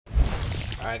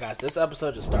Alright guys, this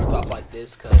episode just starts off like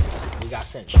this because we got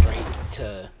sent straight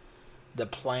to the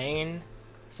plane.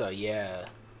 So yeah.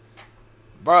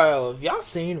 Bro, have y'all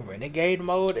seen Renegade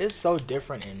mode? It's so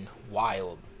different and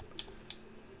wild.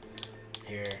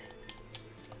 Here.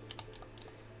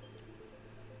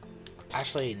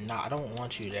 Actually, no, I don't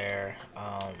want you there.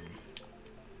 I'm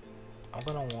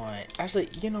gonna want... Actually,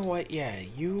 you know what? Yeah,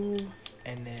 you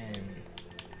and then...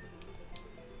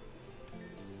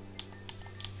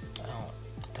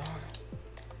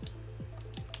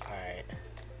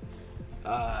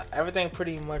 Everything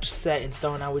pretty much set in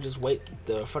stone. Now we just wait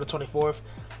for the 24th.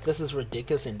 This is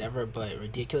ridiculous endeavor, but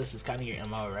ridiculous is kind of your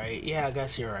MO, right? Yeah, I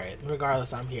guess you're right.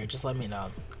 Regardless, I'm here. Just let me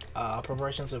know.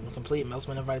 Preparations are complete. Mel's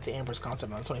been invited to Amber's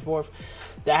concert on the 24th.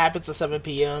 That happens at 7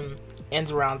 p.m.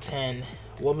 Ends around 10.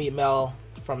 We'll meet Mel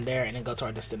from there and then go to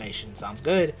our destination. Sounds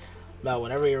good. Mel,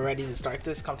 whenever you're ready to start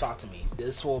this, come talk to me.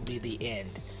 This will be the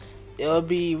end. It'll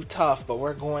be tough, but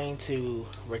we're going to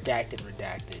redacted.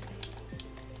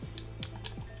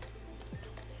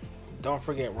 Don't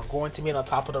forget, we're going to meet on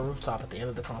top of the rooftop at the end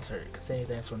of the concert. Continue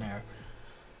things from there.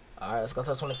 Alright, let's go to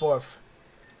the 24th.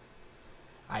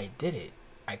 I did it.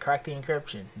 I cracked the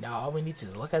encryption. Now all we need to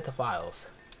do is look at the files.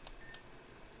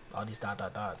 All these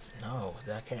dots. No,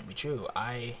 that can't be true.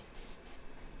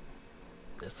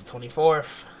 This is the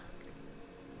 24th.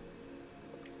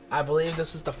 I believe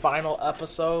this is the final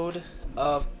episode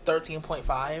of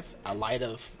 13.5. A light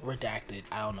of redacted.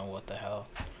 I don't know what the hell.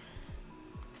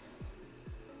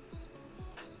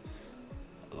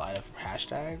 A lot of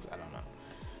hashtags? I don't know.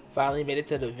 Finally made it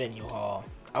to the venue hall.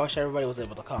 I wish everybody was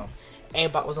able to come.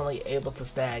 Aimbot was only able to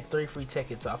snag 3 free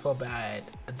tickets, so I feel bad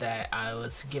that I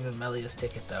was giving Melly his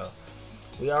ticket though.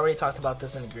 We already talked about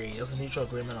this and agreed. It was a mutual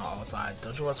agreement on all sides.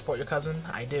 Don't you want to support your cousin?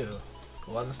 I do.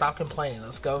 Well, then stop complaining.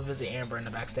 Let's go visit Amber in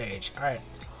the backstage. Alright.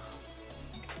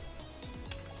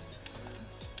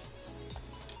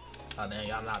 Oh, then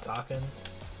y'all not talking?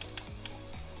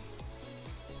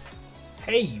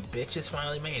 Hey, you bitches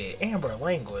finally made it. Amber,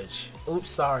 language. Oops,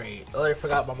 sorry. I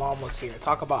forgot my mom was here.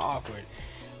 Talk about awkward.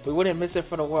 We wouldn't miss it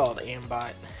for the world,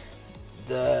 Aimbot.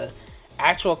 The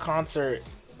actual concert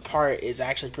part is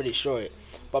actually pretty short.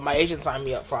 But my agent signed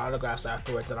me up for autographs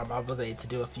afterwards, and I'm obligated to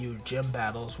do a few gym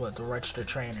battles with the registered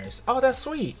trainers. Oh, that's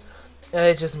sweet.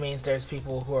 It just means there's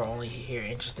people who are only here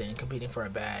interested in competing for a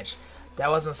badge. That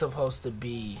wasn't supposed to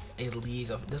be a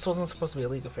this wasn't supposed to be a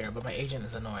league affair, but my agent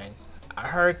is annoying. I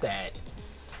heard that.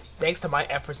 Thanks to my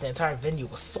efforts, the entire venue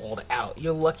was sold out.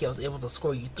 You're lucky I was able to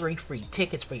score you 3 free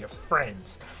tickets for your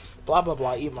friends. Blah, blah,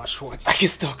 blah. Eat my shorts. I can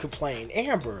still complain.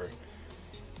 Amber.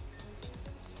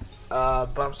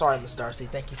 But I'm sorry, Miss Darcy.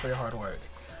 Thank you for your hard work.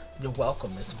 You're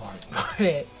welcome, Miss Varn.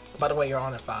 By the way, you're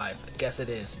on at 5. I guess it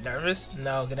is. Nervous?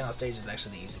 No, getting on stage is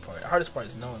actually the easy part. The hardest part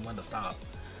is knowing when to stop.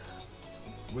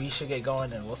 We should get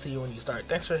going, and we'll see you when you start.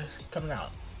 Thanks for coming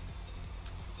out.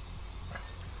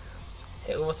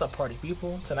 Hey, what's up, party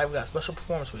people? Tonight we got a special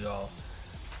performance for y'all.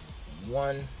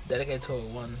 One dedicated to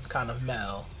one kind of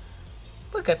Mel.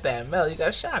 Look at that, Mel, you got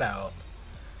a shout out.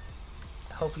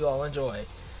 Hope you all enjoy.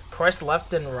 Press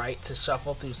left and right to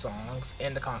shuffle through songs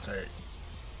in the concert.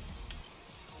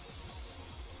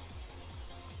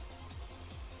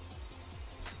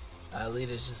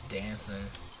 Alita's just dancing.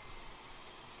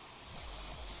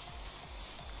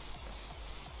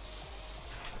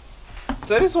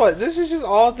 So this is just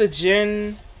all the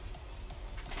Gen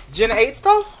 8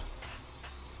 stuff?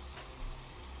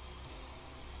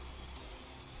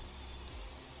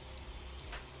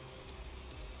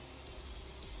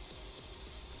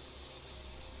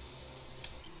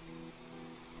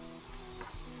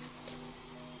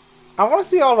 I want to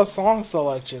see all the song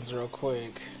selections real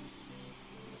quick.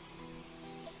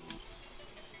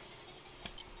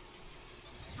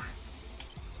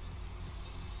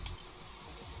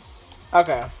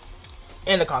 Okay.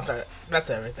 In the concert. That's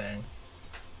everything.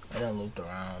 I then looped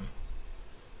around.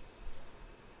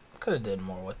 Could have did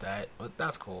more with that, but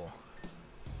that's cool.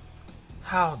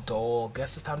 How dull.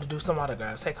 Guess it's time to do some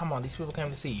autographs. Hey, come on. These people came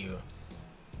to see you.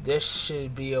 This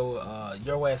should be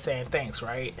your way of saying thanks,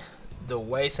 right? The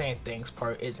way saying thanks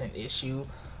part is an issue.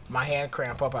 My hand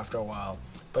cramp up after a while.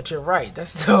 But you're right.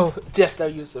 There's no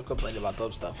use of complaining about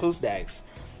those stuff. Who's next?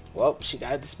 Well, she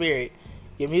got the spirit.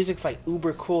 Your music's like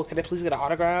uber cool. Can I please get an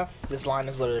autograph? This line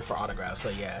is literally for autographs, so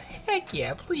yeah. Heck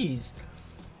yeah, please.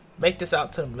 Make this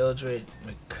out to Mildred.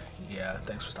 Yeah,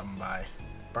 thanks for stopping by.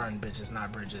 Burn bitches,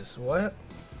 not bridges. What?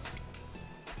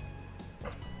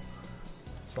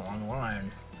 It's a long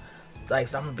line.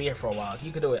 Thanks, I'm gonna be here for a while. So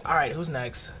you can do it. Alright, who's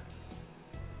next?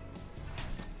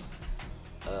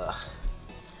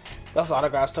 Those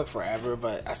autographs took forever,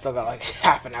 but I still got like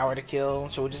half an hour to kill.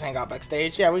 Should we just hang out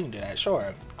backstage? Yeah, we can do that.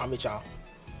 Sure. I'll meet y'all.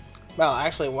 Well,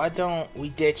 actually, why don't we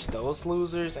ditch those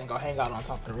losers and go hang out on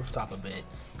top of the rooftop a bit?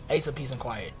 I need some peace and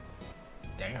quiet.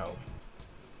 Damn.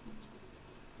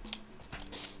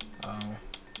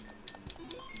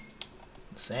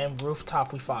 Same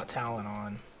rooftop we fought Talon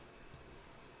on.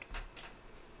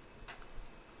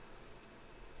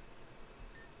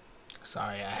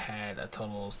 Sorry, I had a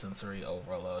total sensory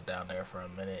overload down there for a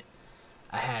minute.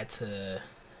 I had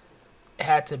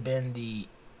to bend the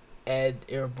Ed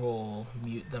Earbull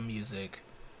mute the music.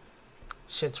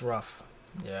 Shit's rough.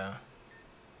 Yeah.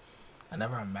 I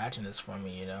never imagined this for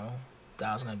me, you know? That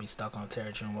I was gonna be stuck on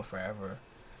Terra Juma forever.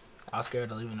 I was scared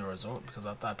to leave the resort because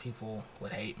I thought people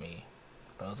would hate me.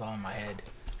 But it was all in my head.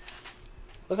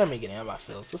 Look at me getting out of my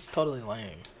feels. This is totally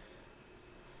lame.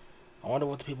 I wonder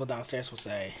what the people downstairs would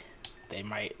say. They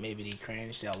might maybe be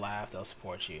cringe, they'll laugh, they'll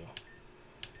support you.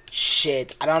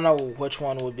 Shit, I don't know which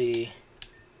one would be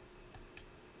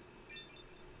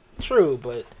true,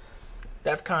 but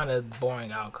that's kind of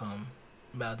boring outcome.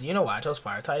 Mel, do you know why I chose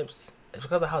fire types? It's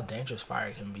because of how dangerous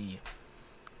fire can be.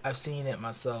 I've seen it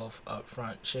myself up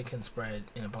front. Shit can spread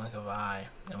in a blink of an eye,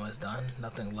 and when it's done,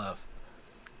 nothing left.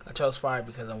 I chose fire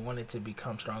because I wanted to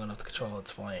become strong enough to control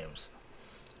its flames.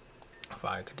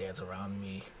 Fire could dance around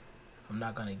me. I'm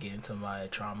not going to get into my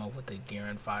trauma with the gear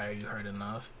and fire. You heard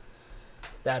enough.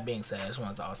 That being said, this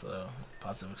one's also a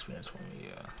positive experience for me.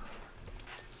 Yeah.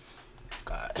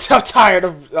 God, I'm tired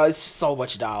of it's just so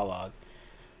much dialogue.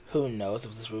 Who knows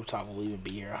if this rooftop will even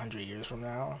be here 100 years from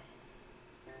now?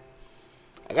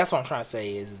 I guess what I'm trying to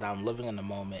say is that I'm living in the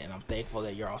moment, and I'm thankful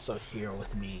that you're also here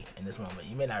with me in this moment.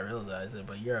 You may not realize it,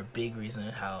 but you're a big reason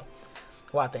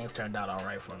why things turned out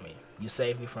alright for me. You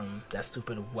saved me from that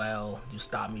stupid well. You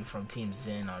stopped me from Team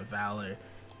Zen on Valor.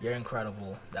 You're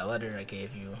incredible. That letter I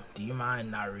gave you, do you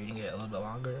mind not reading it a little bit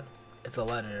longer? It's a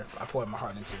letter. I poured my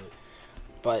heart into it,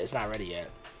 but it's not ready yet.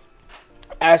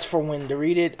 As for when to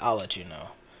read it, I'll let you know.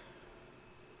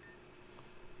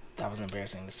 That was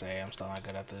embarrassing to say. I'm still not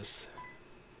good at this.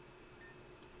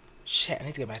 Shit, I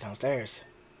need to get back downstairs.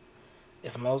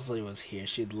 If Mosley was here,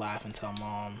 she'd laugh and tell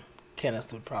Mom.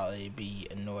 Kenneth would probably be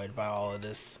annoyed by all of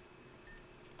this.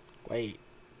 Wait,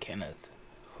 Kenneth?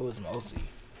 Who is Mosley?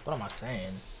 What am I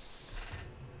saying?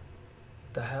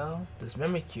 The hell? This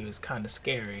Mimikyu is kind of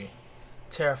scary.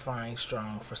 Terrifying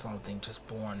strong for something just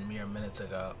born mere minutes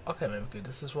ago. Okay, Mimikyu,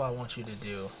 this is what I want you to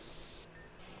do.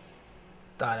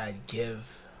 Thought I'd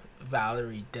give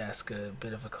Valerie desk a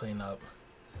bit of a cleanup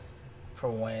for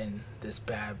when this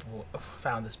bad boy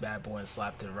found this bad boy and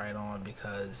slapped it right on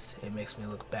because it makes me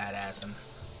look badass and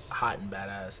hot and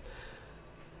badass.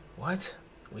 What?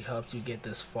 We helped you get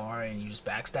this far and you just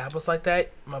backstab us like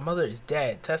that? My mother is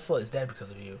dead. Tesla is dead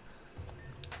because of you.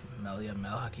 Melia,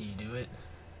 Mel, how can you do it?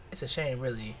 It's a shame,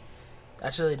 really. I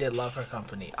actually did love her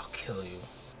company. I'll kill you.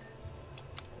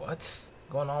 What's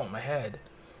going on with my head?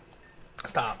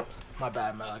 Stop. My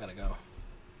bad, Mel. I gotta go.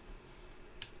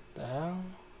 The hell?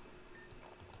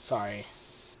 Sorry.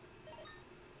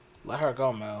 Let her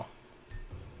go, Mel.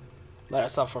 Let her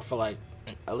suffer for like...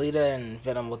 Alita and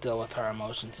Venom will deal with her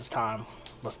emotions. It's time.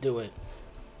 Let's do it.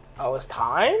 Oh, it's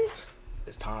time?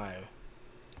 It's time.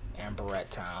 Amberette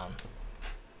Town.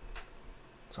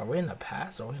 So are we in the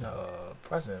past or are we in the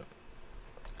present?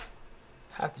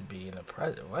 Have to be in the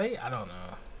present. Wait, I don't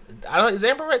know. Is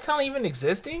Amberette Town even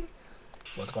existing?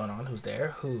 What's going on? Who's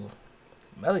there? Who?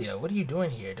 Melia, what are you doing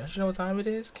here? Don't you know what time it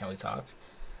is? Can we talk?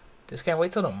 This can't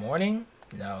wait till the morning?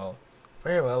 No.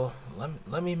 Very well.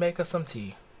 Let me make us some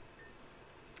tea.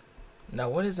 Now,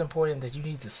 what is important that you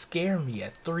need to scare me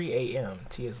at 3 a.m.?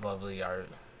 Tea is lovely art.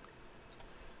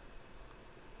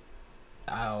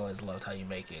 I always loved how you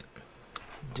make it.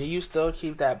 Do you still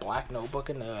keep that black notebook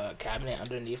in the cabinet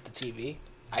underneath the TV?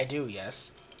 I do,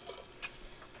 yes.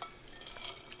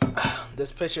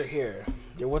 This picture here.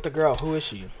 You're with the girl. Who is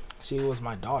she? She was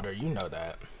my daughter. You know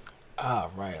that. Ah,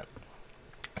 right.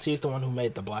 She's the one who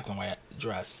made the black and white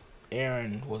dress.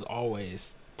 Aaron was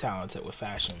always talented with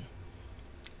fashion.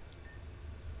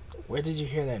 Where did you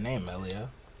hear that name, Melia?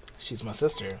 She's my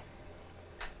sister.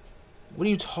 What are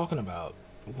you talking about?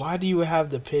 Why do you have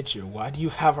the picture? Why do you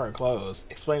have her clothes?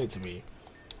 Explain it to me.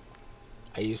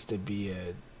 I used to be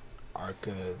a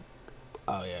Arca...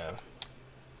 Oh, yeah.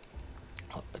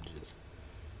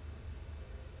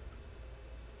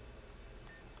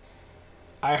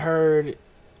 I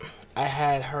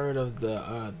had heard of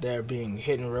the there being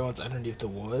hidden ruins underneath the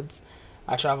woods.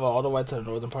 I traveled all the way to the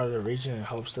northern part of the region in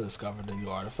hopes to discover the new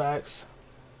artifacts.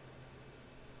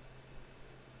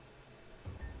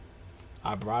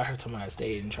 I brought her to my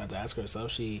estate and tried to ask her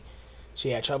herself. She She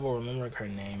had trouble remembering her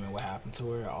name and what happened to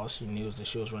her. All she knew was that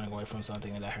she was running away from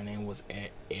something and that her name was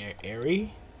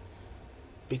Eri.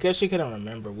 Because she couldn't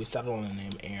remember, we settled on the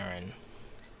name Aaron.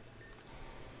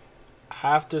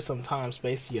 After some time,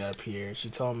 Spacea appeared. She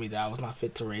told me that I was not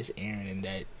fit to raise Aaron and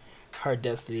that her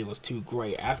destiny was too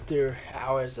great. After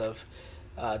hours of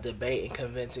debate and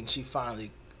convincing, she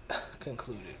finally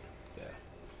concluded. Yeah.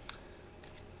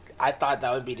 I thought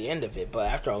that would be the end of it, but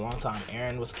after a long time,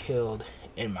 Aaron was killed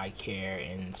in my care,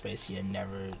 and Spacea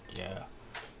never. Yeah.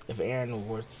 If Aaron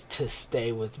were to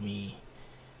stay with me,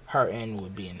 her end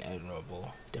would be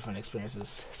inevitable. Different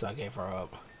experiences, so I gave her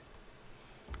up.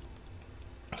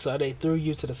 So they threw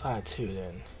you to the side too.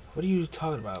 Then what are you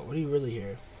talking about? What are you really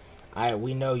here?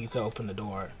 We know you can open the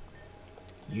door.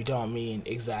 You don't mean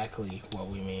exactly what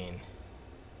we mean.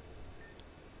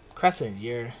 Crescent,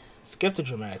 you're skip the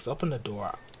dramatics. Open the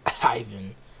door,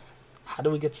 Ivan. How do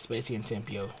we get to Spacey and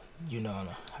Tiempa? You know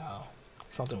how.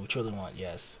 Something we truly want.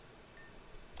 Yes.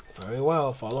 Very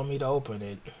well. Follow me to open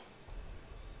it.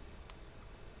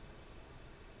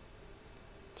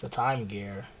 It's a time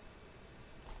gear.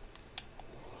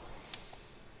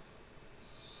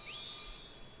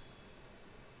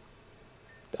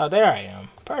 Oh, there I am.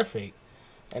 Perfect.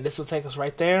 And this will take us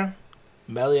right there.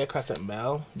 Melia Crescent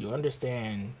Mel, you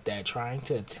understand that trying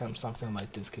to attempt something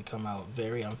like this could come out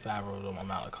very unfavorable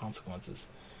amount of consequences.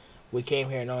 We came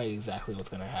here knowing exactly what's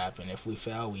going to happen. If we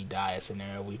fail, we die. A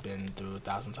scenario we've been through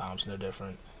 1,000 times, no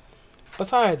different.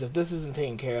 Besides, if this isn't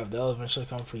taken care of, they'll eventually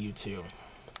come for you too.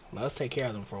 Let us take care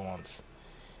of them for once.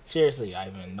 Seriously,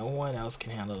 Ivan, no one else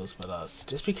can handle this but us.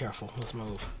 Just be careful. Let's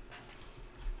move.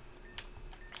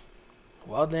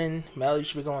 Well then, Mel, you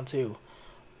should be going too.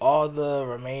 All the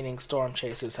remaining storm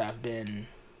chasers have been.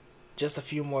 Just a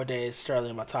few more days,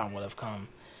 Sterling, my time would have come.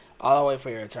 I'll wait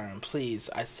for your return. Please,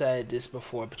 I said this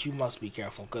before, but you must be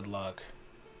careful. Good luck.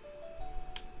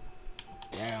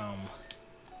 Damn.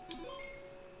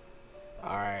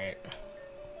 Alright.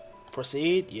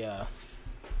 Proceed? Yeah.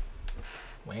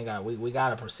 We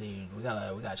gotta proceed. We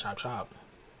gotta chop.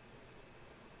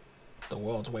 The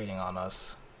world's waiting on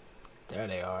us. There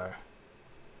they are.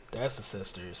 There's the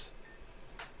sisters.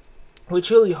 We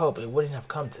truly hope it wouldn't have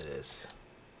come to this.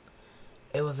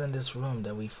 It was in this room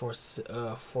that we forsook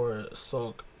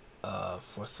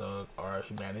our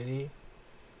humanity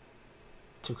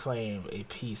to claim a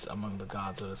peace among the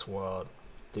gods of this world.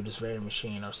 Through this very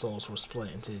machine, our souls were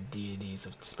split into deities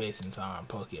of space and time,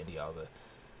 Poke and Dialga,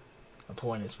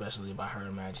 appointed especially by Her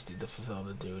Majesty to fulfill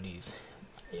the duties.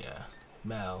 Yeah,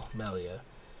 Melia,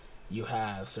 you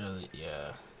have certainly,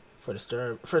 yeah. For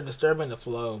disturbing the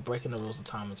flow, breaking the rules of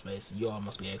time and space, you all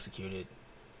must be executed.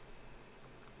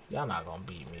 Y'all not gonna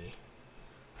beat me.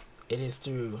 It is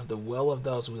through the will of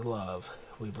those we love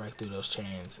we break through those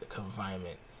chains of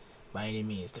confinement. By any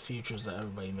means, the future's of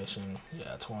everybody mission.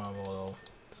 Yeah, tomorrow.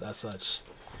 So as such,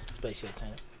 Spacea 10.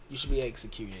 You should be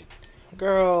executed.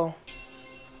 Girl.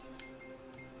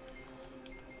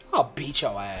 I'll beat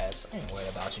your ass. I ain't worried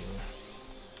about you.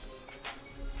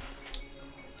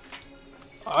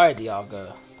 Alright,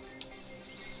 Dialga.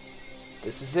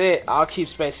 This is it. I'll keep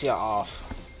Spacea off.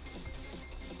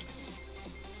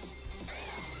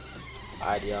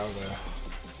 Alright, Dialga.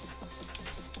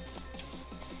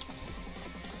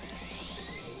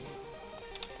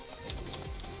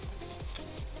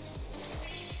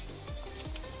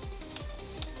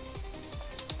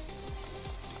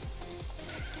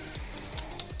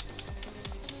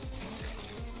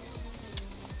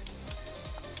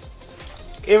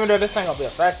 Even though this ain't gonna be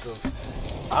effective.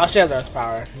 Oh, she has Earth's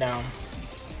power. Now,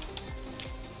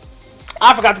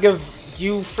 I forgot to give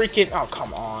you freaking. Oh,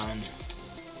 come on.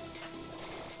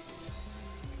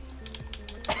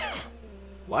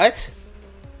 What?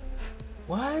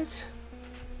 What?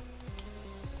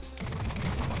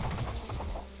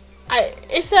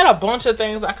 It said a bunch of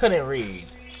things I couldn't read.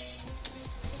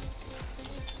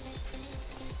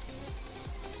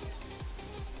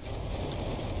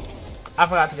 I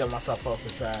forgot to give myself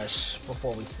Focus Sash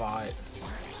before we fought.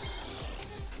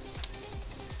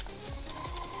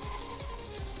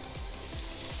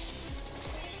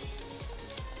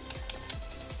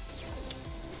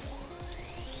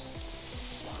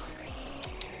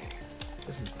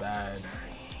 This is bad.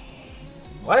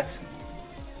 What?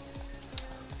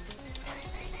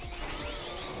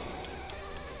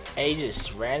 They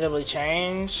just randomly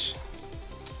change?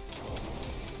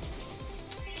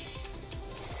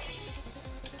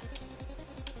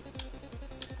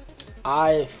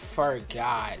 I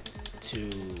forgot to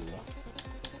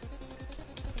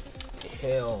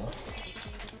heal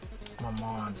my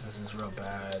mons. This is real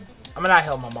bad. I mean, not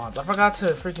heal my mons. I forgot to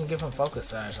freaking give him Focus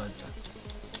Sash. Like,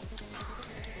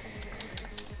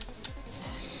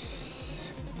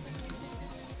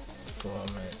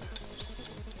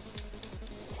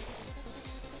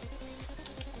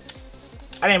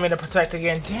 I didn't mean to protect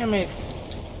again. Damn it.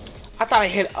 I thought I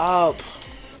hit up.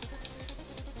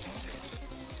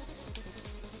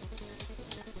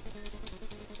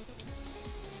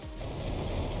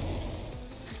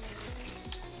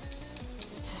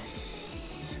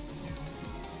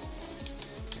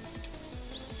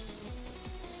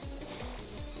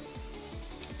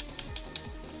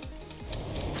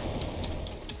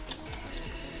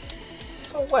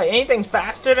 So what? Anything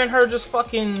faster than her just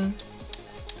fucking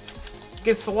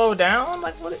get slowed down?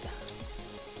 Like what?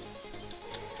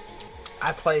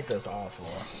 I played this awful.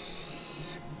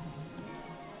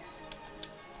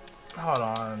 Hold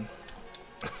on.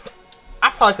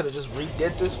 I probably could have just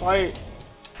redid this fight,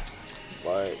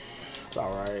 but it's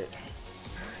alright.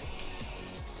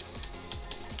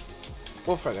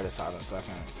 We'll figure this out in a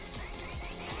second.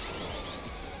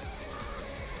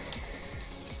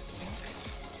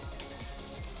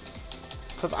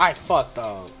 Cause I fucked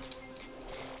up.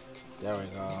 There we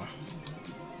go.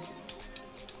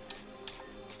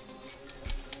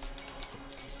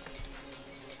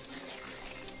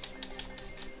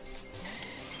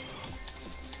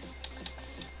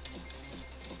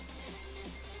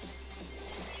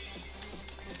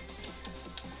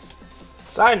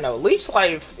 Side note, Leech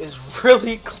Life is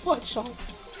really clutch.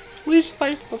 Leech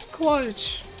Life was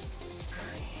clutch.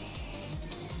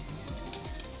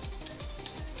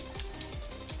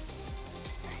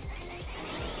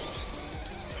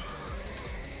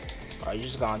 Oh, you're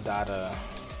just gonna die to...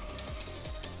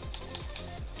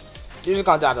 You're just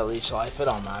gonna die to Leech Life, it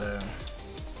don't matter.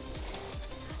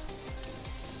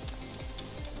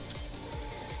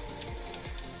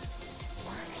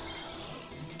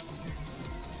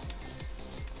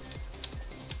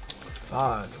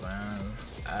 Fuck, man.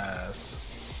 It's ass.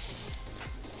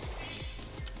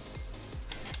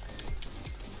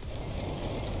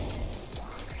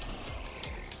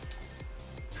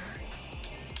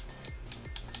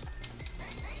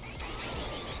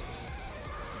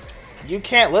 You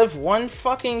can't live one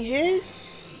fucking hit?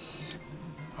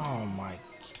 Oh my...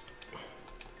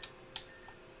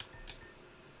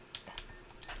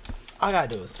 All I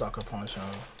gotta do is sucker punch him.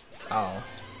 Oh.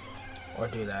 Or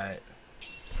do that.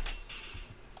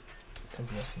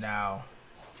 Now.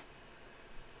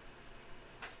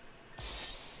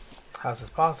 How's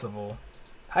this possible?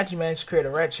 How'd you manage to create a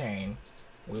red chain?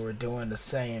 We were doing the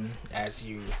same as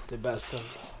you. The best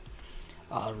of...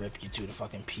 I'll rip you two to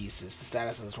fucking pieces. The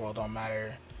status of this world don't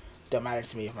matter. Don't matter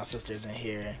to me if my sister isn't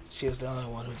here. She was the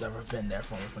only one who's ever been there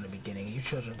for me from the beginning. You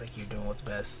children think you're doing what's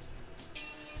best.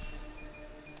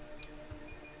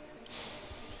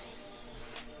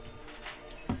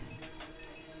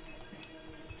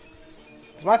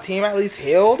 Is my team at least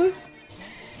healed?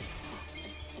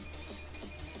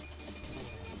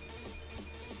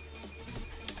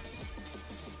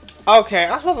 Okay,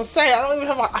 I was supposed to say, I don't even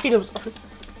have my items.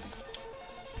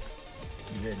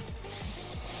 Good.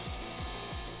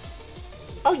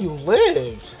 Oh, you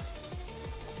lived.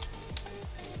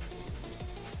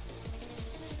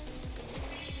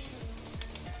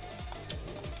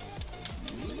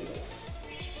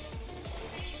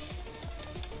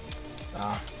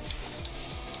 Ah.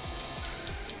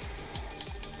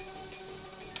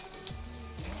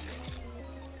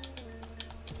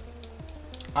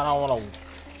 I don't want to...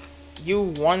 You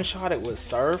one-shot it with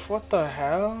Surf? What the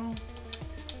hell?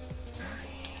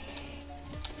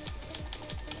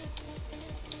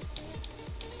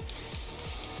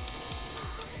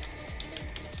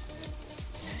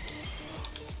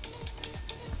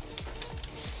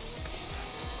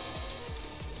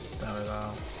 There we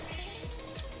go.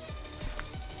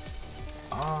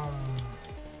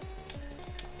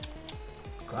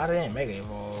 Glad I didn't Mega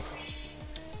Evolve.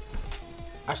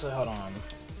 Actually, hold on.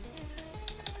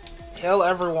 Heal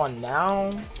everyone now?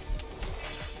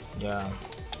 Yeah.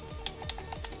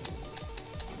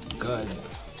 Good.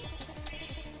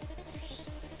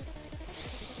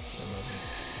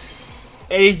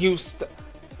 It used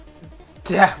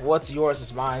what's yours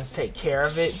is mine. Take care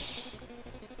of it.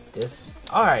 This.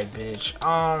 Alright, bitch.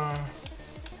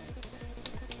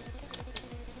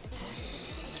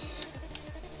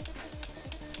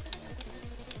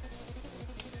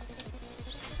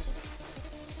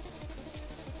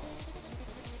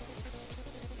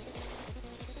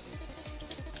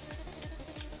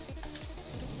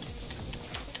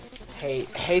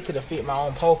 Hate to defeat my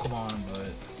own Pokemon,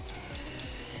 but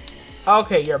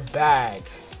okay, you're back.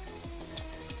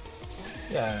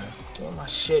 Yeah, want my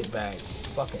shit back,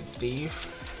 fucking thief.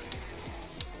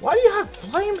 Why do you have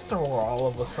flamethrower all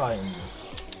of a sudden?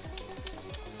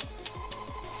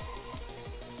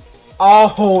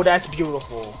 Oh, that's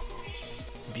beautiful.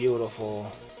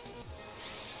 Beautiful.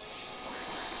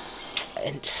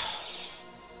 And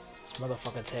this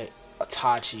motherfucker take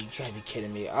Itachi. You can't be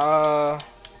kidding me. So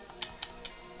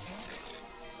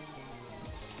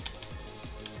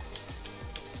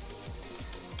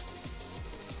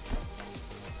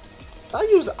I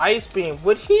use Ice Beam.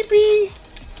 Would he be?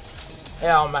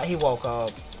 Yeah, man, he woke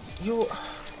up. You.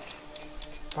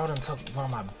 Bro, done took one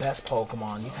of my best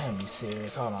Pokemon. You can't be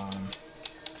serious. Hold on.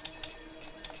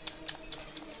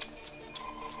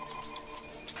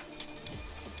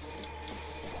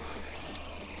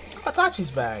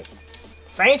 Itachi's back.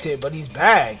 Fainted, but he's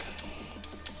back.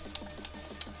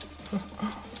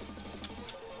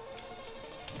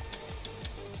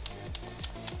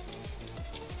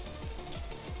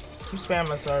 Keep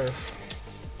spamming surf.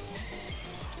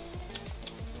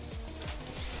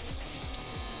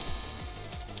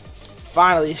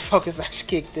 Finally, focus actually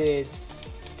kicked in.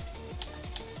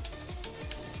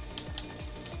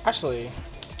 Actually,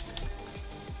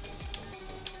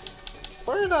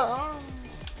 where the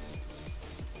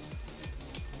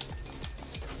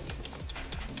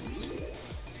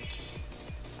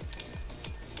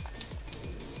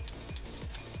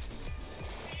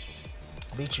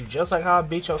beat you just like how I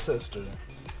beat your sister.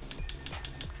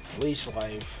 Leash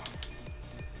life.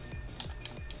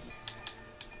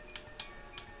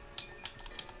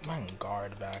 I can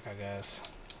guard back, I guess.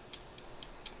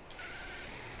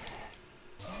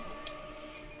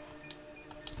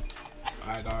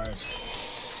 Alright, guard.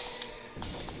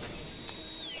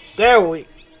 There we.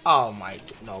 Oh my.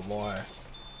 No more.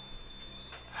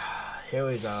 Here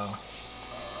we go.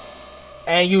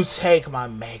 And you take my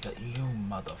Mega. You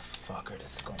motherfucker.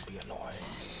 This is gonna be annoying.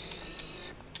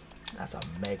 That's a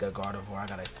Mega Gardevoir I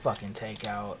gotta fucking take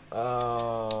out.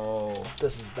 Oh,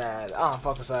 this is bad. Oh,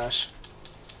 focus Ash.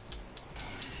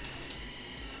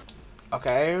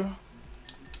 Okay.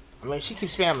 I mean, if she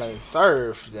keeps spamming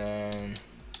surf, then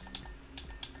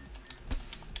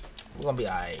we're gonna be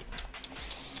alright.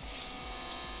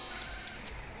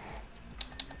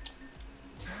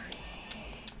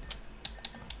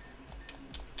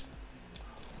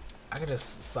 I could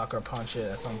just sucker punch it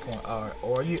at some point,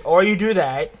 or you do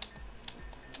that.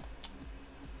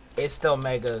 It's still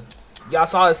Mega. Y'all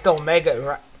saw it's still Mega,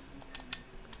 right?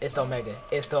 It's still Mega.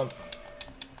 It's still.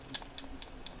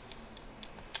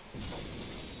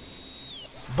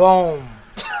 Boom.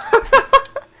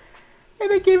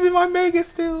 And they gave me my Mega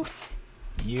still.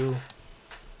 You,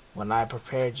 when I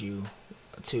prepared you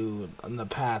to on the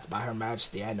path by Her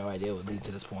Majesty, I had no idea it would lead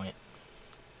to this point.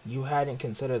 You hadn't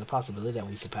considered the possibility that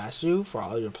we surpassed you. For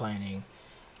all your planning,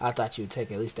 I thought you would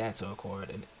take at least that to accord,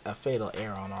 and a fatal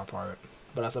error on our part.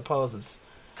 But I suppose it's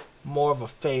more of a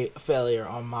failure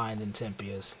on mine than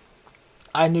Tiempia's.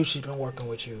 I knew she'd been working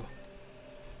with you.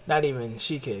 Not even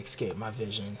she could escape my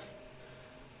vision.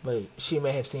 But she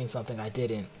may have seen something I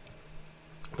didn't.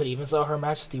 But even so, Her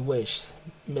Majesty wished,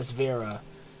 Miss Vera,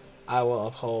 I will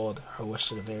uphold her wish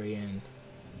to the very end.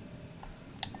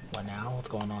 What now? What's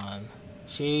going on?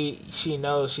 She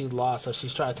knows she lost, so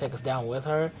she's trying to take us down with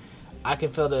her. I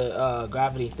can feel the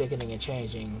gravity thickening and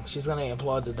changing. She's gonna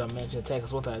implode the dimension, take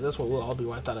us with her. This way we'll all be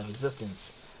wiped out of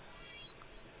existence.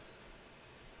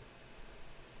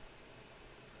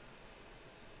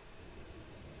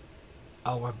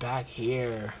 Oh, we're back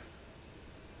here.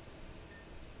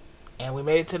 And we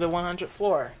made it to the 100th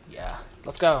floor. Yeah,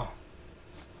 let's go.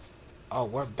 Oh,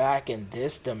 we're back in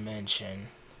this dimension.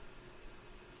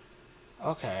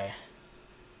 Okay.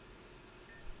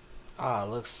 Ah,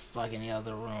 looks like any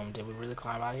other room. Did we really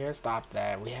climb out of here? Stop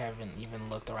that. We haven't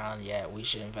even looked around yet. We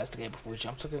should investigate before we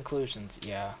jump to conclusions.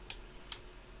 Yeah.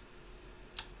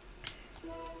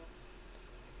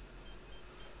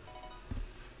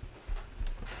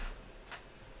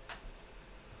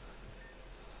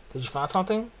 Did you find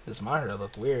something? This monitor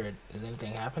looked weird. Is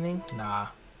anything happening? Nah.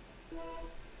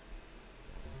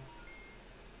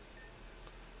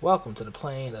 Welcome to the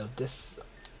plane of this...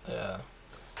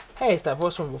 Hey, it's that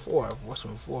voice from before.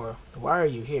 Why are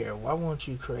you here? Why won't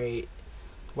you create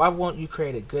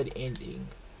a good ending?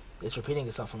 It's repeating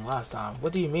itself from last time.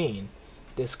 What do you mean?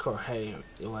 Hey,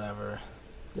 whatever.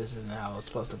 This isn't how it's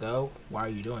supposed to go. Why are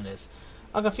you doing this?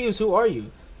 I'm confused. Who are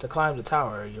you? To climb the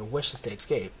tower. Your wish is to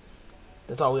escape.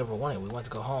 That's all we ever wanted. We want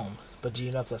to go home. But do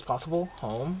you know if that's possible?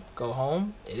 Home? Go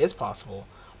home? It is possible.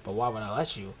 But why would I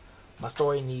let you? My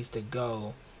story needs to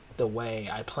go the way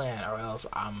I plan, or else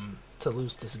I'm to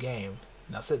lose this game.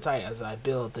 Now sit tight as I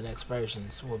build the next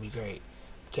versions. Will be great.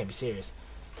 Can't be serious.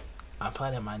 I'm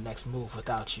planning my next move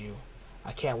without you.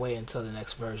 I can't wait until the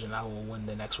next version. I will win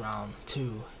the next round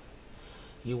too.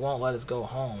 You won't let us go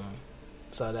home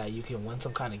so that you can win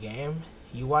some kind of game?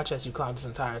 You watch as you climb this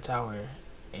entire tower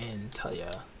and tell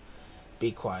ya.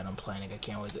 Be quiet, I'm planning. I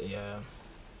can't wait to, yeah.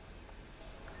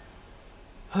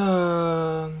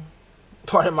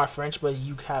 Pardon my French, but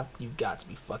you got to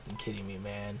be fucking kidding me,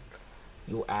 man.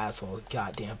 You asshole,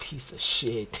 goddamn piece of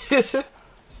shit.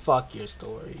 Fuck your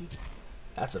story.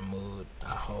 That's a mood.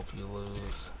 I hope you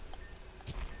lose.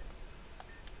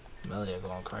 Melia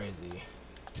going crazy.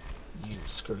 You,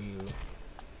 screw you.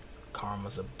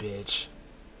 Karma's a bitch.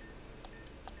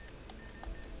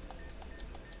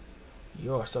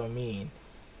 You're so mean.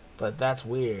 But that's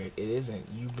weird. It isn't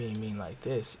you being mean like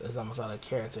this. It's almost out of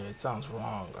character. It sounds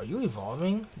wrong. Are you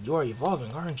evolving? You are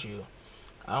evolving, aren't you?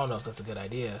 I don't know if that's a good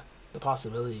idea. The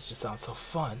possibilities just sound so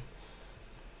fun.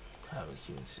 Have a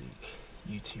human speak.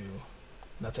 You too.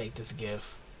 Now take this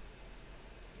gift.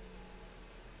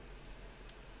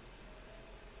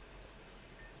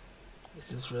 Is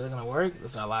this really gonna work?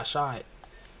 This is our last shot.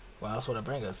 What else would it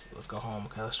bring us? Let's go home.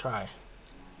 Okay, let's try.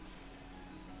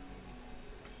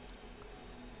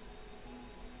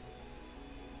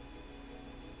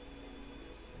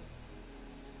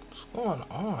 What's going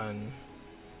on?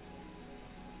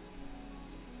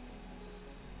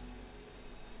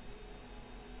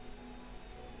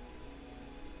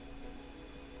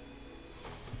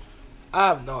 I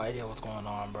have no idea what's going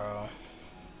on, bro.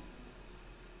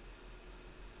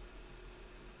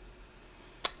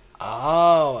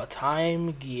 Oh, a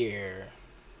time gear.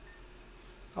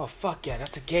 Oh, fuck yeah,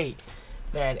 that's a gate.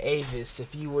 Man, Avis,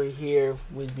 if you were here,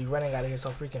 we'd be running out of here so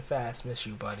freaking fast. Miss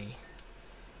you, buddy.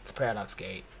 It's a paradox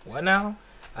gate. What now?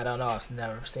 I don't know. I've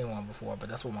never seen one before, but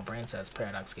that's what my brain says,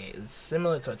 paradox gate. It's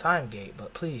similar to a time gate,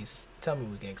 but please tell me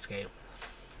we can escape.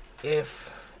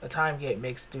 If a time gate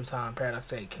makes through time,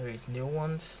 paradox gate creates new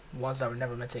ones that were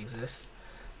never meant to exist,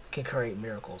 can create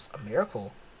miracles. A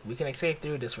miracle? We can escape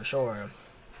through this for sure.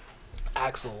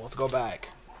 Axel, let's go back.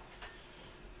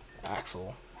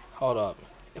 Axel, hold up.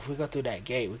 If we go through that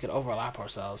gate, we could overlap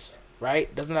ourselves,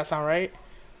 right? Doesn't that sound right?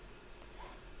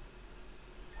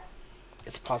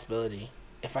 It's a possibility.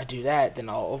 If I do that, then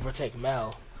I'll overtake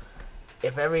Mel.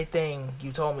 If everything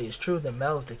you told me is true, then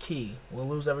Mel is the key. We'll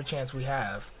lose every chance we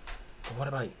have. But what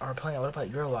about our plan? What about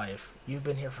your life? You've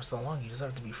been here for so long. You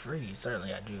deserve to be free.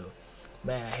 Certainly I do.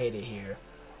 Man, I hate it here.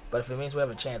 But if it means we have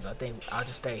a chance, I think I'll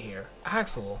just stay here.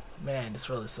 Axel, man, this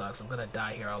really sucks. I'm gonna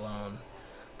die here alone.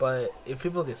 But if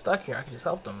people get stuck here, I can just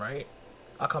help them, right?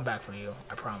 I'll come back for you.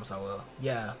 I promise I will.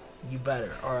 Yeah, you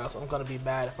better. Or else I'm gonna be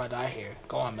mad if I die here.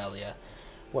 Go on, Melia.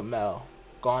 With Mel.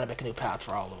 Go on and make a new path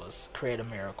for all of us. Create a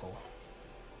miracle.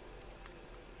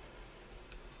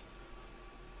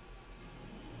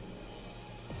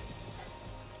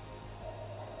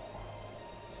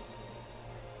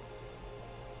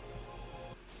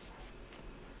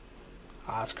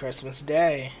 Ah, it's Christmas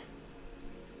Day.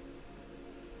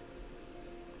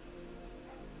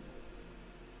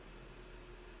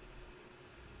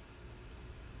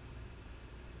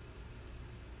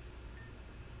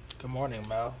 Good morning,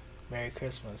 Mel. Merry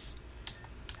Christmas.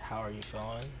 How are you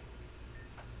feeling?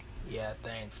 Yeah,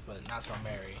 thanks, but not so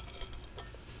merry.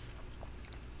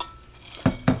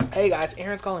 Hey guys,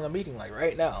 Aaron's calling a meeting like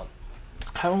right now.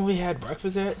 Haven't we had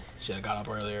breakfast yet? Should have got up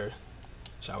earlier.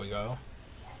 Shall we go?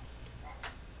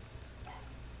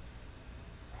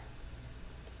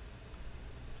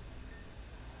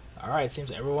 Alright,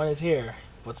 seems everyone is here.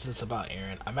 What's this about,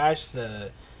 Aaron? I managed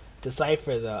to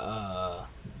decipher the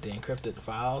encrypted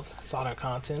files, saw their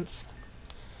contents.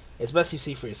 It's best you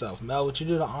see for yourself. Mel, would you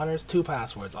do the honors? 2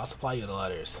 passwords. I'll supply you the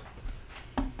letters.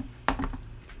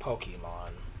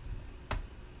 Pokemon.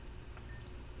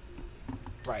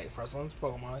 Right, the first one's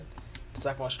Pokemon. The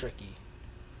second one's Tricky.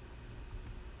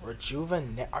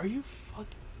 Rejuvenate. Are you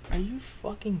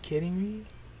fucking kidding me?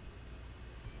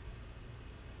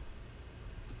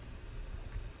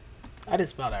 I didn't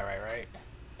spell that right?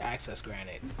 Access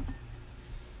granted.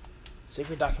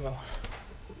 Secret document.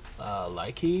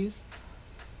 Light keys.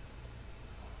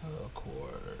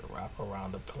 Cord. Wrap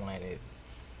around the planet.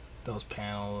 Those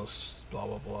panels. Blah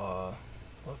blah blah.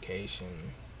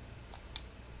 Location.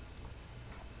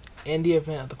 In the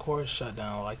event of the core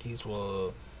shutdown, light keys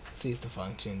will cease to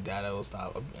function. Data will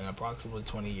stop. In approximately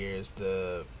 20 years,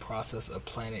 the process of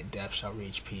planet death shall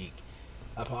reach peak.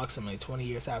 Approximately 20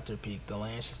 years after peak, the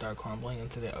land should start crumbling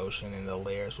into the ocean and the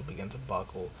layers will begin to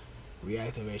buckle.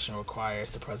 Reactivation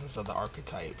requires the presence of the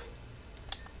archetype.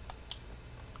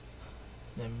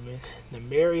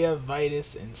 Nemeria,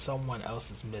 Vitus, and someone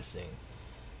else is missing.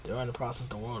 During the process,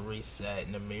 the world reset.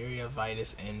 Nemeria,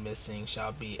 Vitus, and missing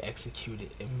shall be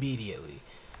executed immediately.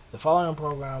 The following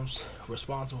programs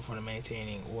responsible for the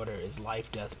maintaining order is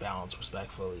life-death balance,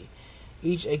 respectfully.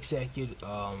 Each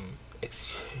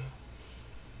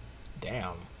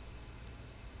damn.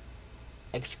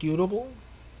 executable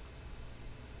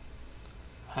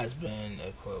has been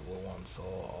equipped with one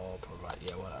soul. All provide.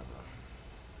 Yeah, whatever.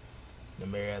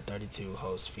 Numeria 32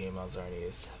 host female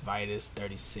Xerneas. Vitus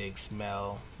 36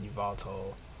 male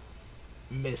Yveltal.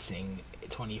 Missing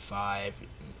 25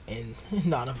 and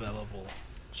non-available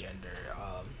gender.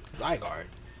 Zygarde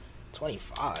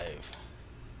 25.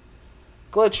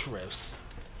 Glitch rifts.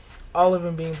 All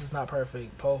living beings is not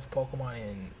perfect. Both Pokemon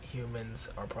and humans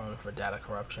are prone for data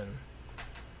corruption.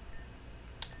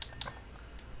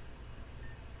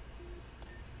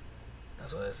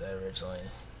 That's what it said originally.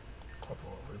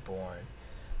 Corporal reborn.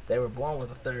 They were born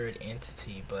with a third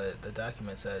entity, but the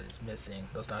document said it's missing.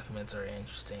 Those documents are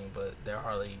interesting, but they're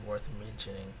hardly worth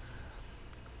mentioning.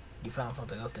 You found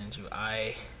something else, didn't you?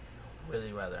 I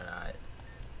really rather not.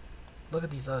 Look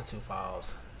at these other two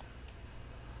files.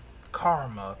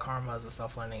 Karma. Karma is a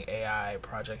self-learning AI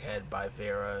project headed by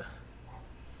Vera.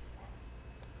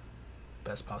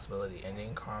 Best possibility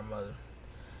ending. Karma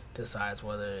decides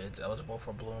whether it's eligible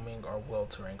for blooming or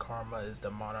wiltering. Karma is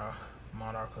the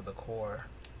monarch of the core.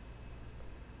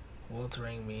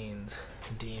 Wiltering means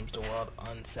deems the world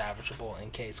unsavageable in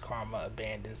case Karma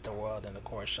abandons the world and the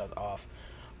core is shut off.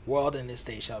 World in this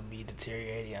state shall be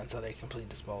deteriorating until they complete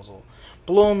disposal.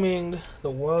 Blooming,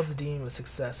 the world's deemed a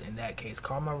success. In that case,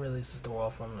 Karma releases the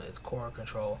world from its core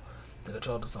control. The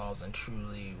control dissolves and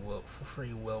truly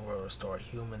free will restore.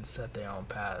 Humans set their own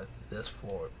path. This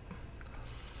forward.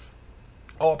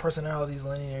 All personalities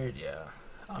linear. Yeah,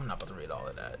 I'm not about to read all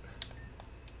of that.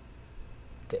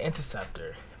 The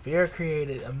Interceptor. Vera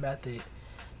created a method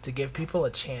to give people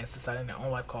a chance deciding their own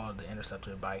life called the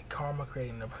Interceptor. By Karma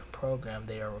creating the program,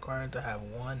 they are required to have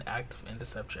one active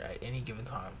Interceptor at any given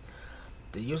time.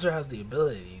 The user has the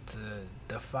ability to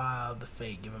defy the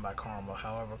fate given by Karma.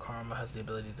 However, Karma has the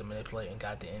ability to manipulate and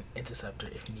guide the Interceptor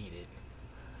if needed.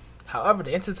 However,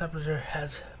 the Interceptor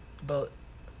has both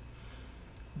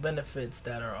benefits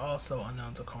that are also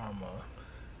unknown to Karma.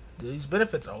 These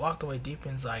benefits are locked away deep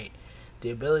inside. The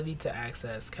ability to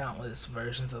access countless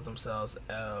versions of themselves,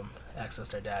 access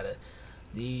their data.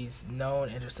 These known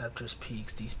Interceptors'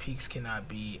 peaks. These peaks cannot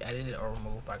be edited or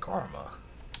removed by Karma.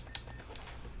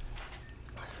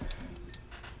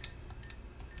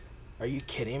 Are you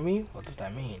kidding me? What does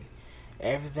that mean?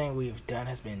 Everything we've done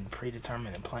has been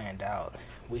predetermined and planned out.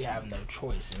 We have no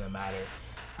choice in the matter.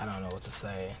 I don't know what to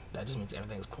say. That just means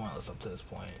everything's pointless up to this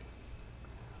point.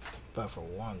 But for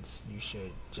once, you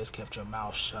should just kept your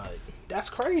mouth shut. That's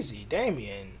crazy,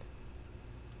 Damien.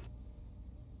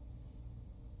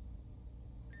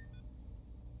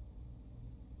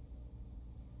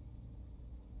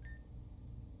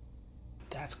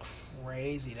 That's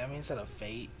crazy. That means that a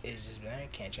fate is just been.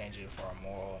 Can't change it for a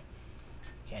moral.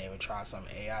 Can't even try some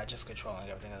AI just controlling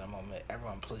everything at the moment.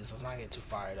 Everyone, please, let's not get too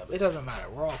fired up. It doesn't matter.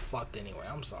 We're all fucked anyway.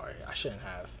 I'm sorry. I shouldn't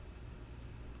have.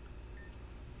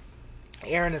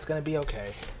 Aaron, it's gonna be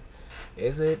okay.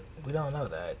 Is it? We don't know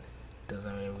that.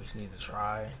 Doesn't mean we need to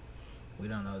try. We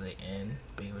don't know the end.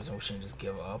 Big reason we shouldn't just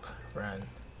give up. Run.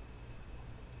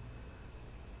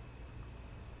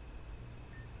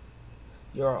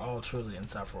 You are all truly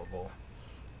insufferable.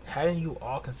 Hadn't you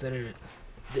all considered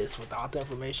this without the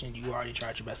information? You already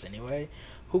tried your best anyway.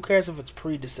 Who cares if it's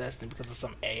predestined because of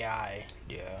some AI?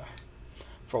 Yeah.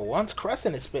 For once,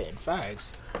 Crescent is spitting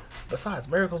facts. Besides,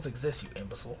 miracles exist, you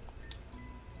imbecile.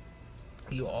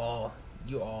 You all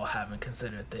haven't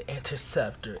considered the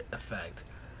Interceptor effect.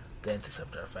 The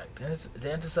Interceptor effect.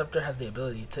 The Interceptor has the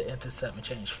ability to intercept and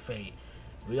change fate.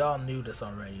 We all knew this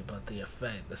already, but the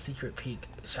effect, the secret peak,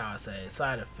 shall I say,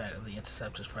 side effect of the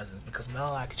Interceptor's presence, because Mel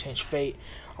and I can change fate,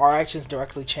 our actions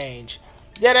directly change.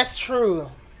 Yeah, that's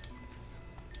true.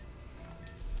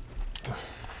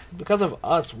 Because of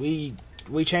us, we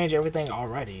change everything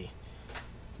already.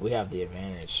 We have the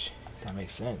advantage. That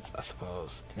makes sense, I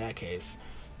suppose. In that case,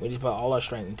 we need to put all our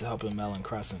strength into helping Mel and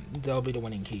Crescent. They'll be the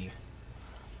winning key.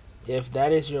 If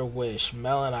that is your wish,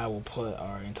 Mel and I will put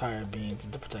our entire beings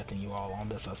into protecting you all on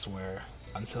this, I swear.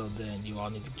 Until then, you all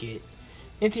need to get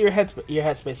into your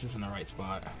headspaces in the right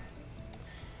spot.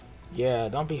 Yeah,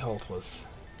 don't be hopeless.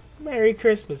 Merry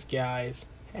Christmas, guys.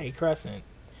 Hey, Crescent.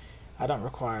 I don't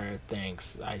require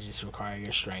thanks. I just require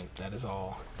your strength. That is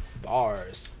all.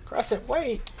 Bars. Crescent,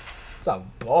 wait. It's a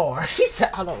bar. She said,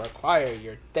 I don't require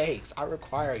your thanks. I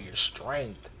require your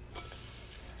strength.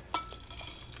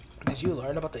 Did you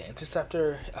learn about the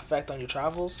Interceptor effect on your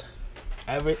travels?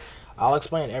 I'll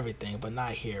explain everything, but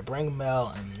not here. Bring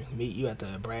Mel and meet you at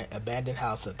the abandoned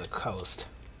house at the coast.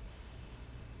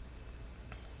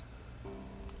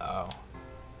 Oh.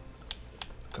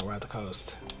 Okay, we're at the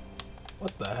coast.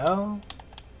 What the hell?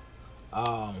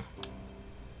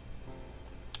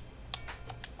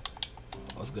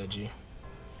 What's good, G?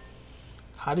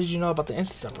 How did you know about the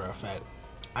interceptor effect?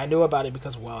 I knew about it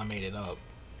because, well, I made it up.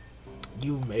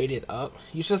 You made it up?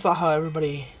 You should saw how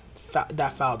everybody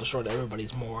that foul destroyed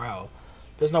everybody's morale.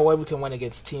 There's no way we can win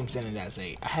against Team Sin and that's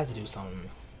 8. I had to do something.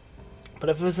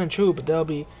 But if it isn't true, but they'll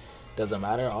be... Doesn't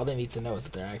matter. All they need to know is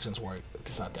that their actions work.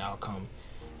 Decide the outcome.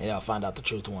 And they'll find out the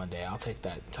truth one day. I'll take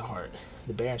that to heart.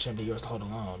 The Baron shouldn't be yours to hold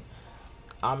alone.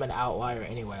 I'm an outlier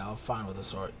anyway. I'll find with the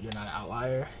sort. You're not an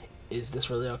outlier? Is this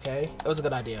really okay? It was a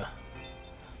good idea.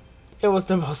 It was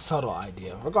the most subtle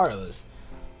idea. Regardless,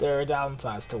 there are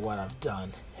downsides to what I've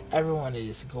done. Everyone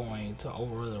is going to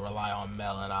overly rely on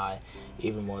Mel and I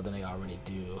even more than they already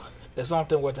do. If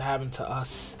something were to happen to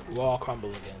us, we'll all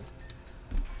crumble again.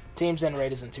 Team's end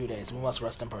raid is in 2 days. We must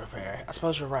rest and prepare. I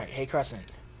suppose you're right. Hey,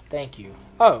 Crescent. Thank you.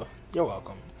 Oh, you're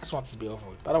welcome. I just want this to be over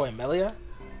with. By the way, Melia?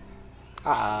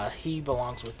 He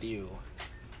belongs with you.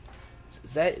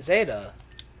 Zeta.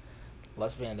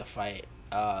 Let's be in the fight.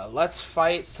 Let's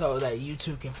fight so that you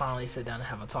two can finally sit down and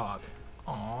have a talk.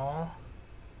 Aww.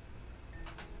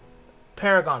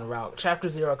 Paragon route. Chapter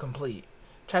 0 complete.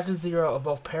 Chapter 0 of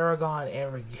both Paragon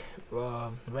and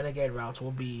Renegade routes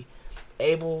will be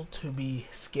able to be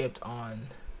skipped on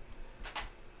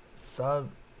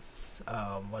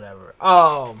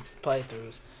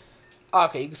playthroughs.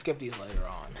 Okay, you can skip these later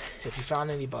on. If you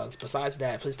found any bugs. Besides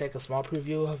that, please take a small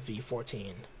preview of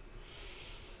V14.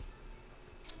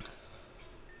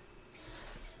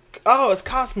 Oh, it's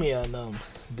Cosmia and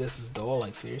this is dull.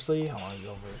 Like, seriously? I want to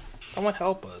go over. Someone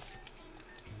help us.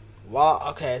 Well,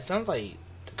 okay, it sounds like it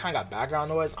kind of got background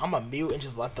noise. I'm gonna mute and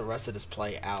just let the rest of this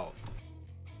play out.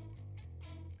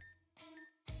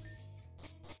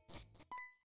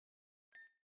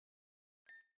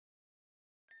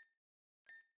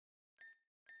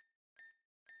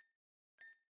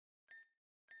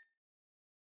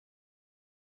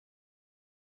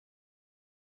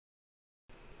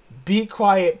 Be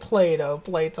quiet, Play-Doh.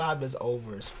 Playtime is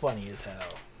over. It's funny as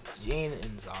hell. Jean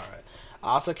and Zara.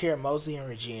 I also care Mosley and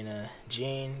Regina.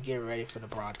 Jean, get ready for the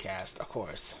broadcast, of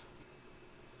course.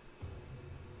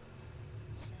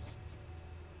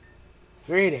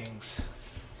 Greetings.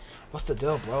 What's the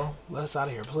deal, bro? Let us out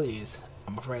of here, please.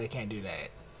 I'm afraid I can't do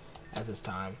that at this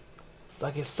time.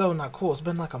 Like, it's so not cool. It's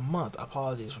been like a month.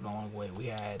 Apologies for the long wait we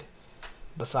had.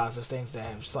 Besides, there's things that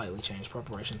have slightly changed.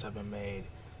 Preparations have been made.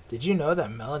 Did you know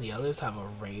that Mel and the others have a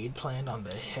raid planned on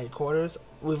the headquarters?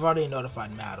 We've already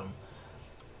notified Madam.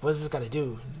 What is this got to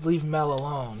do? Leave Mel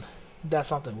alone. That's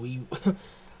something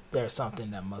there's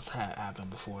something that must have happened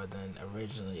before then.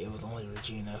 Originally, it was only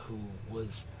Regina who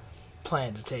was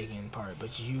planned to take in part,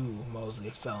 but you, Mosley,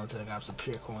 fell into the gaps of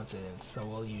pure coincidence, so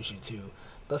we'll use you too.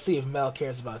 Let's see if Mel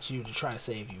cares about you to try to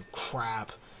save you.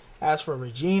 Crap. As for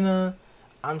Regina,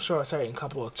 I'm sure a certain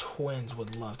couple of twins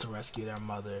would love to rescue their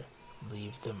mother.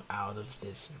 Leave them out of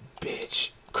this,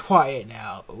 bitch. Quiet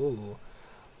now. Ooh.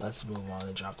 Let's move on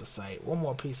and drop the site. One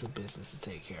more piece of business to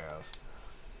take care of.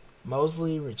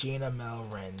 Mosley, Regina, Mel,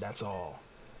 Ren. That's all.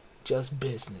 Just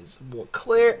business. Boy,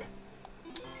 Claire.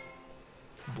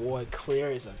 Boy,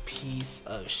 Claire is a piece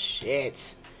of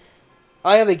shit.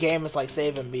 All the other game is like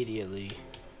save immediately.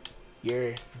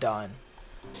 You're done.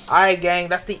 Alright, gang.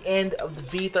 That's the end of the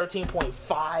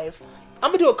V13.5. I'm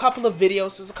gonna do a couple of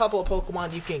videos. There's a couple of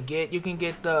Pokemon you can get. You can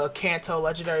get the Kanto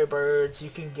legendary birds.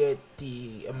 You can get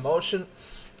the emotion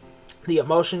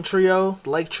trio,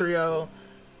 Lake Trio,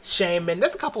 Shaman.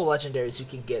 There's a couple of legendaries you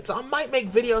can get. So I might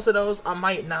make videos of those. I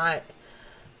might not.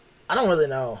 I don't really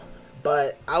know.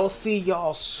 But I will see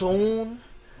y'all soon.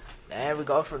 And we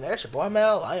go from there. It's your boy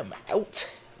Mel. I am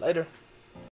out. Later.